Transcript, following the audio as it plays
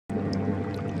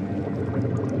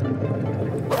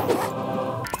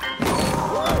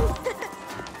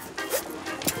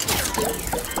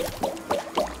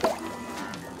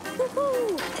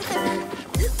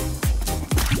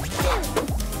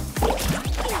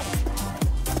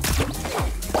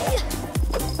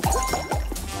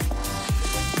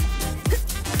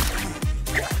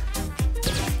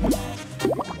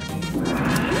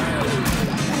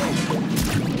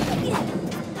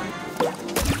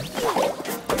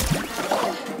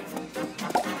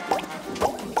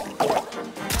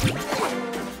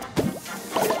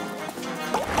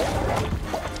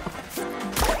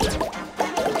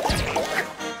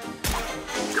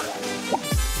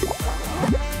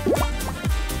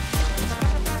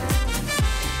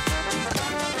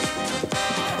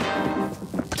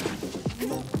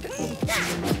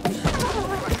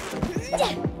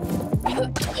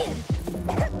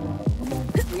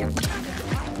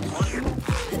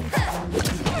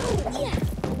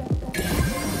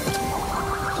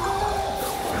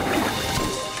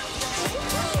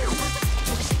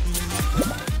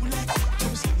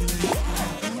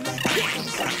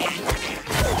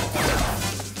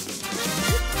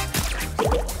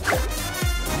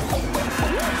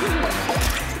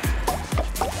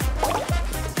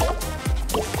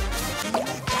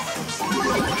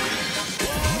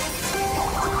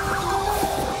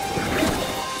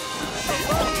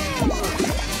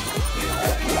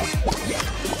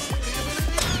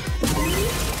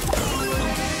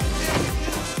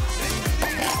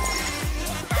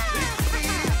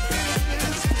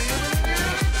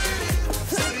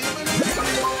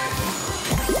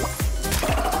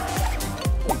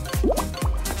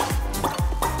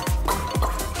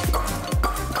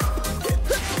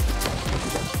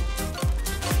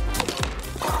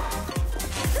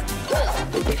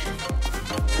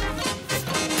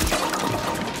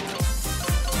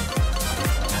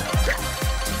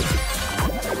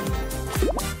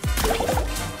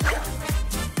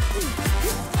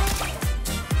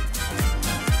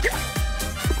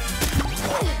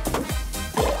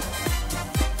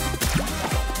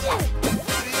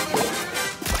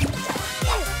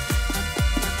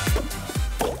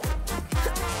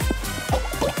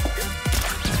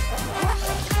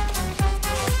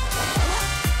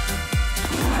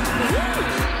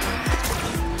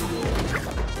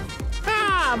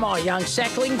young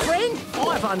sackling friend.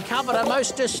 I've uncovered a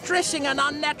most distressing and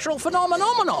unnatural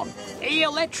phenomenon.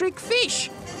 Electric fish.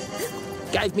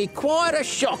 Gave me quite a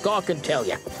shock, I can tell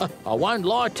you. I won't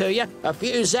lie to you. A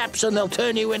few zaps and they'll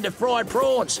turn you into fried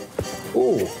prawns.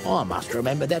 Oh, I must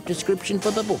remember that description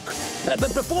for the book.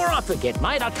 But before I forget,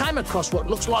 mate, I came across what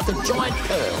looks like a giant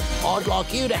pearl. I'd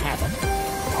like you to have it.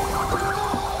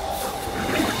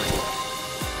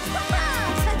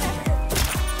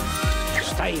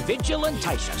 Stay vigilant,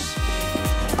 Tacius.